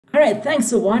Alright, thanks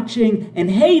for watching,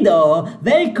 and hey there,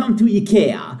 welcome to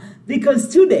IKEA. Because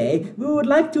today we would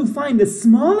like to find the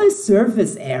smallest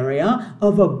surface area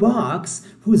of a box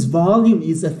whose volume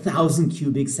is 1,000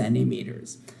 cubic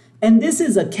centimeters. And this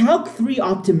is a Calc 3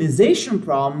 optimization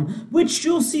problem, which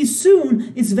you'll see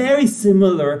soon is very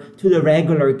similar to the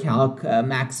regular Calc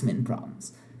max-min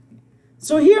problems.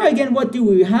 So here again, what do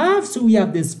we have? So we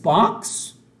have this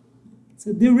box. It's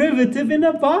a derivative in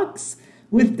a box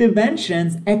with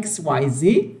dimensions x, y,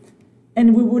 z.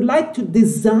 And we would like to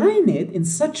design it in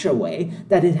such a way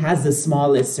that it has the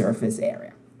smallest surface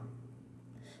area.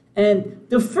 And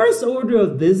the first order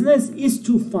of business is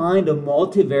to find a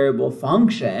multivariable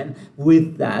function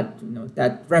with that,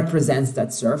 that represents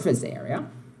that surface area.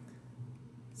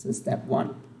 So step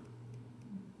one.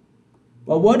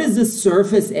 Well, what is the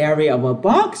surface area of a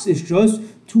box? It's just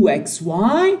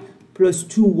 2xy plus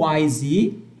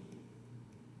 2yz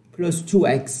plus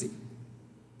 2xz.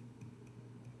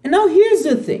 And now here's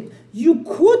the thing. You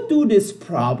could do this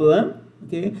problem,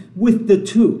 okay, with the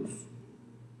 2's.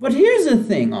 But here's the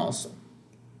thing also.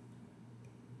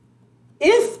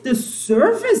 If the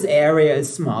surface area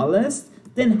is smallest,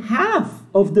 then half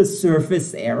of the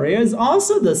surface area is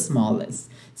also the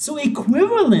smallest. So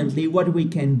equivalently, what we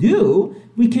can do,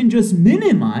 we can just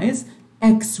minimize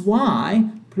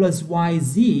xy plus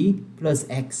yz plus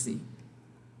xz.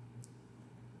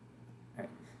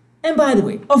 And by the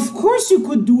way, of course you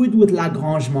could do it with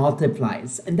Lagrange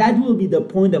multipliers, and that will be the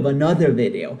point of another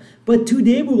video. But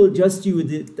today we will just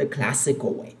use it the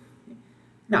classical way.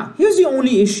 Now, here's the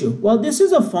only issue. Well, this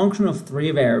is a function of 3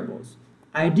 variables.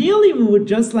 Ideally, we would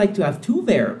just like to have 2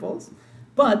 variables,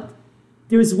 but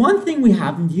there's one thing we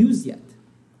haven't used yet,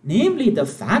 namely the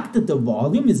fact that the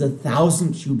volume is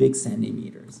 1,000 cubic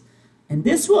centimeters. And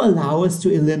this will allow us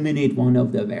to eliminate one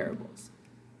of the variables.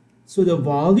 So the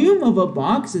volume of a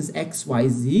box is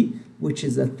xyz, which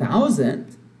is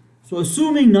 1,000. So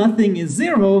assuming nothing is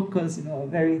 0, because a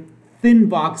very thin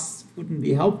box wouldn't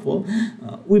be helpful,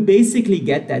 we basically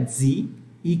get that z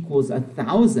equals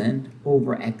 1,000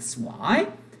 over xy.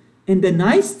 And the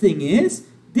nice thing is,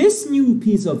 this new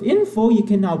piece of info, you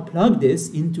can now plug this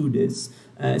into this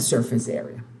surface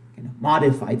area,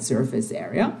 modified surface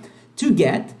area, to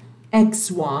get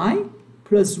xy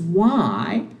plus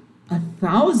y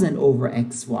 1,000 over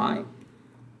xy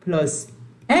plus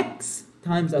x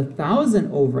times 1,000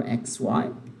 over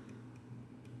xy.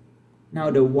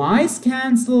 Now the y's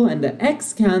cancel and the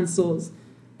x cancels,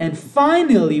 and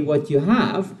finally what you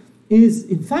have is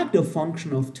in fact a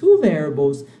function of 2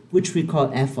 variables which we call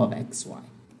f of xy.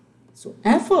 So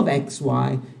f of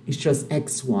xy is just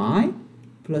xy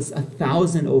plus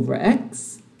 1,000 over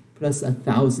x plus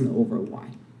 1,000 over y.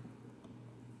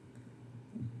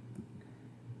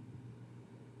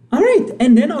 All right,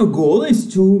 and then our goal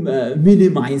is to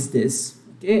minimize this.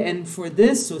 Okay, and for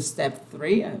this, so step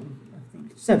 3, I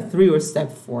think step 3 or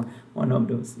step 4, one of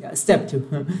those. Yeah, step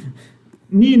 2.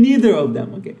 Neither of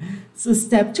them. Okay, so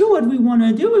step 2, what we want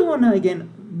to do, we want to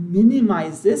again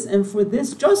minimize this, and for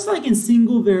this, just like in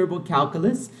single variable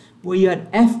calculus, where you had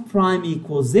f prime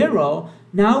equals 0,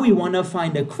 now we want to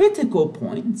find the critical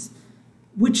points,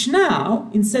 which now,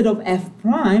 instead of f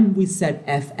prime, we set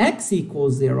fx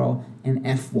equals 0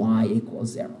 and fy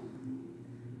equals 0.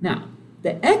 Now,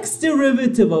 the x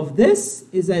derivative of this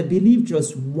is, I believe,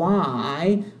 just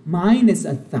y minus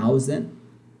 1,000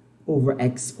 over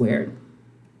x squared,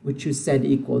 which you said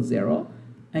equals 0,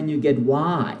 and you get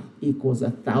y equals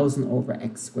 1,000 over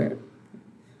x squared.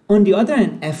 On the other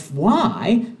hand,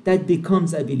 fy, that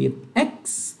becomes, I believe,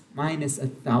 x minus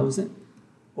 1,000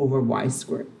 over y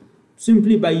squared,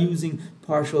 simply by using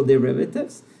partial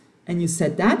derivatives, and you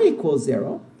set that equals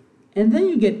 0, and then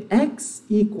you get x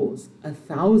equals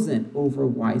 1,000 over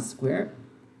y squared.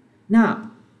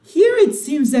 Now, here it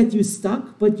seems that you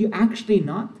stuck, but you actually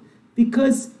not,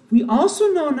 because we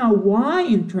also know now y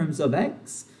in terms of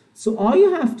x, so all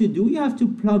you have to do, you have to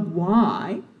plug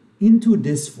y into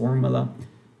this formula.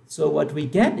 So what we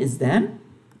get is then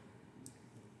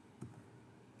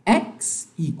x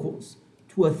equals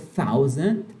to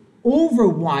 1,000 over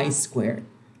y squared,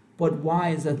 but y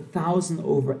is 1,000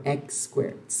 over x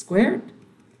squared.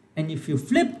 And if you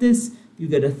flip this, you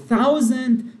get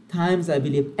 1,000 times, I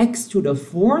believe, x to the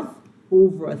 4th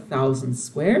over 1,000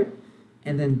 squared.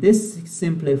 And then this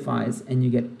simplifies, and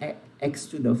you get x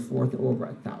to the 4th over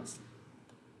 1,000.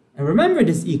 And remember,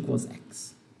 this equals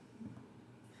x.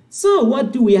 So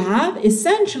what do we have?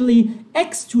 Essentially,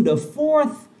 x to the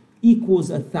 4th equals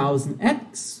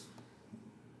 1,000x.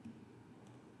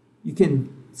 You can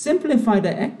simplify the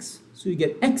x, so you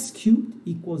get x cubed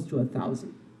equals to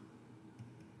 1,000.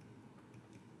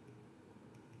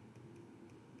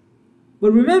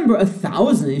 But remember,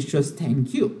 1,000 is just 10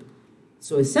 cubed.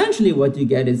 So essentially what you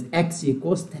get is x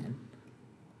equals 10.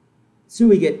 So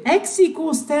we get x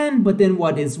equals 10, but then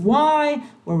what is y?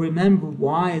 Well, remember,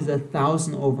 y is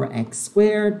 1,000 over x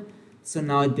squared. So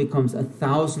now it becomes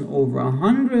 1,000 over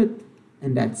 100,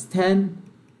 and that's 10.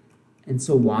 And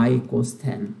so y equals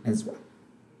 10 as well.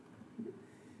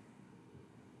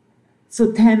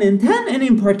 So 10 and 10, and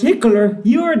in particular,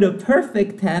 you're the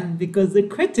perfect 10 because the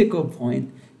critical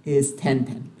point is 10,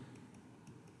 10.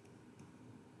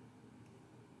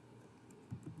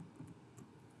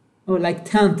 Oh, like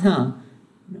 10, 10.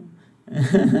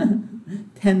 10,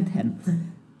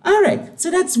 10. All right,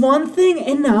 so that's one thing.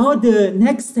 And now the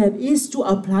next step is to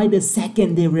apply the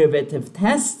second derivative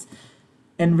test.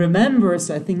 And remember,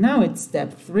 so I think now it's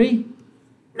step 3.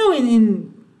 No,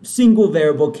 in single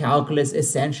variable calculus,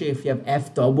 essentially, if you have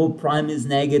f double prime is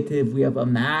negative, we have a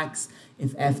max.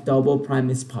 If f double prime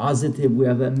is positive, we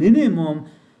have a minimum.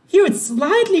 Here it's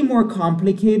slightly more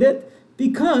complicated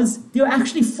because there are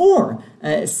actually 4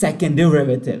 second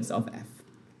derivatives of f.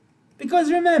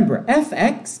 Because remember,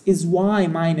 fx is y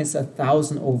minus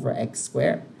 1,000 over x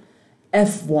squared.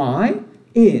 Fy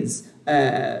is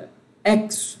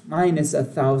x minus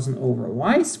 1,000 over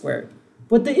y squared.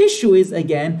 But the issue is,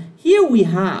 again, here we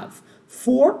have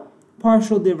 4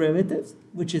 partial derivatives,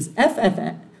 which is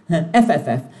fxx,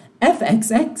 fxy,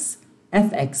 fyx,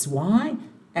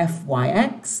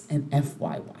 and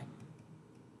fyy.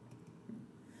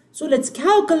 So let's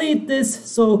calculate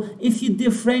this. So if you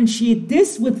differentiate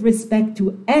this with respect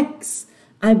to x,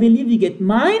 I believe you get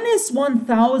minus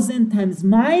 1,000 times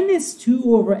minus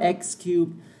 2 over x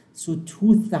cubed. So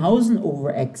 2,000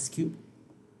 over x cubed.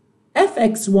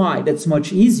 fxy, that's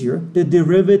much easier. The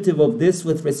derivative of this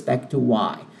with respect to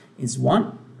y is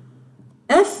 1.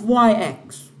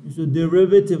 fyx is the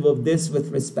derivative of this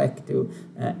with respect to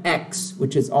x,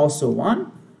 which is also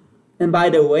 1. And by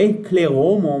the way,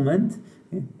 Clairaut moment.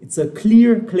 It's a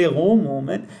clear Clairaut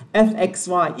moment.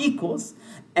 fxy equals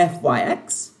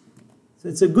fyx. So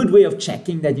it's a good way of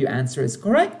checking that your answer is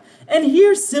correct. And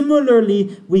here,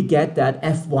 similarly, we get that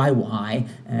fyy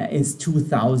is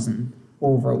 2,000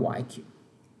 over y cubed.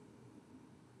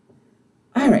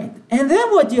 All right, and then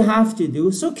what you have to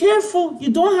do, so careful, you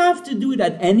don't have to do it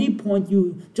at any point,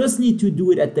 you just need to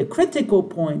do it at the critical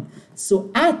point.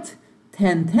 So at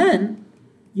 10, 10,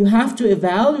 you have to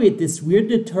evaluate this weird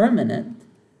determinant,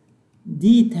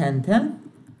 d10, 10,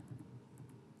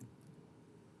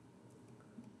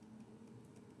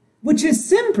 which is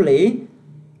simply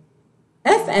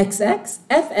fxx,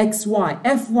 fxy,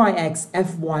 fyx,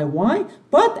 fyy,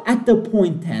 but at the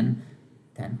point 10,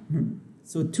 10.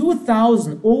 So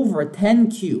 2,000 over 10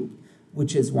 cubed,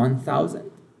 which is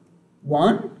 1,000.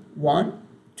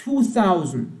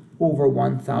 2,000 over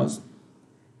 1,000,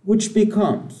 which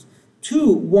becomes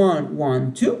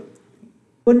 2,112.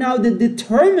 But now the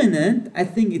determinant, I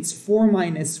think it's 4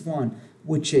 minus 1,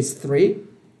 which is 3,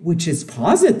 which is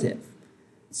positive.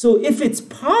 So if it's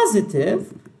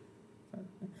positive,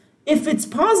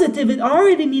 it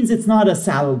already means it's not a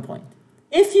saddle point.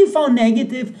 If you found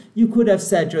negative, you could have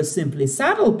said just simply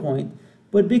saddle point,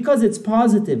 but because it's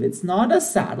positive, it's not a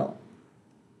saddle.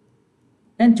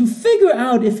 And to figure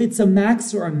out if it's a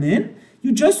max or a min,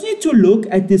 you just need to look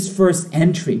at this first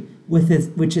entry,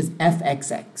 which is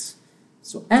fxx.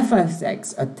 So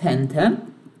fxx at 10,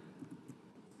 10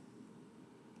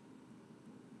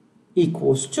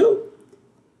 equals 2,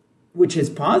 which is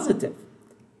positive.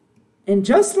 And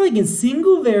just like in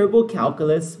single variable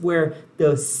calculus, where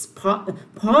the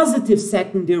positive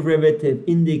second derivative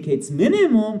indicates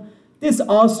minimum, this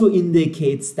also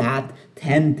indicates that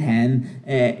 10, 10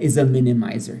 is a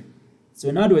minimizer. So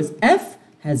in other words, f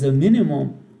has a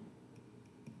minimum,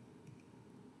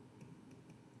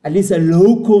 at least a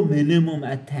local minimum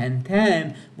at 10,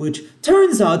 10, which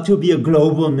turns out to be a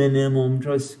global minimum,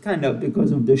 just kind of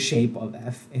because of the shape of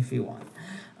f, if you want.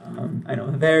 I know,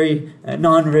 a very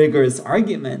non-rigorous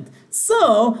argument.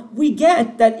 So we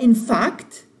get that, in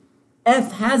fact,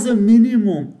 f has a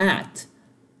minimum at,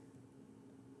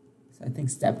 so I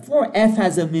think step 4, f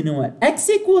has a minimum at x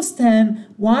equals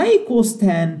 10, y equals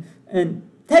 10, and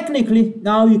technically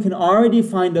now you can already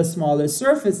find a smaller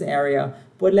surface area,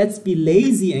 but let's be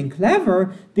lazy and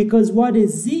clever, because what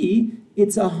is z?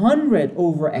 It's 100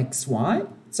 over xy,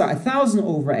 so 1,000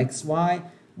 over xy,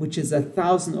 which is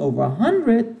 1,000 over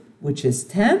 100, which is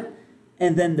 10.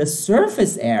 And then the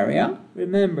surface area,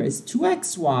 remember, is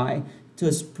 2xy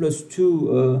plus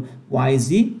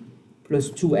 2yz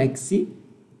plus 2xz,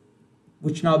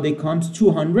 which now becomes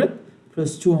 200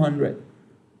 plus 200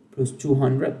 plus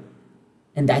 200,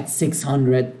 and that's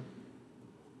 600.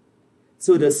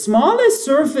 So the smallest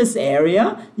surface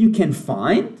area you can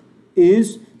find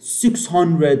is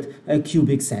 600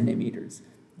 cubic centimeters.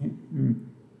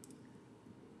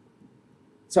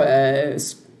 So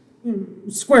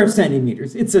square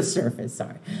centimeters. It's a surface,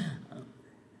 sorry.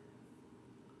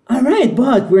 All right,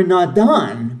 but we're not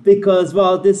done because,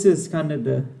 well, this is kind of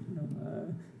the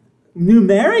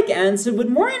numeric answer, but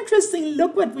more interestingly,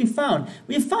 look what we found.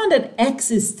 We found that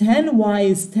x is 10, y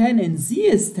is 10, and z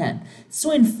is 10.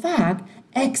 So in fact,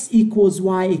 x equals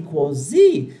y equals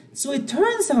z. So it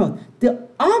turns out the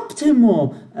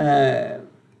optimal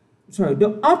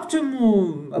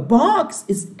box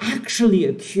is actually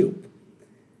a cube.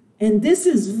 And this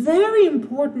is very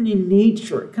important in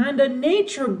nature. Kind of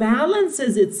nature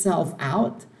balances itself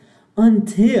out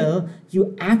until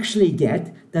you actually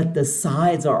get that the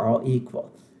sides are all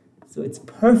equal. So it's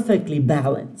perfectly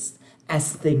balanced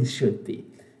as things should be.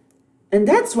 And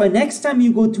that's why next time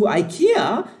you go to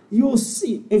IKEA, you'll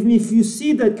see, if you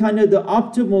see that kind of the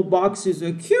optimal box is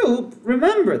a cube,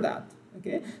 remember that.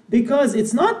 Okay? Because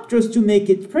it's not just to make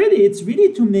it pretty, it's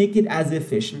really to make it as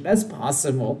efficient as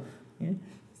possible. Okay?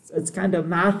 So it's kind of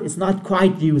math, it's not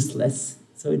quite useless.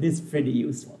 So it is pretty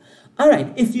useful. All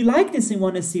right, if you like this and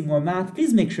want to see more math,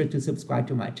 please make sure to subscribe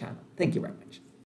to my channel. Thank you very much.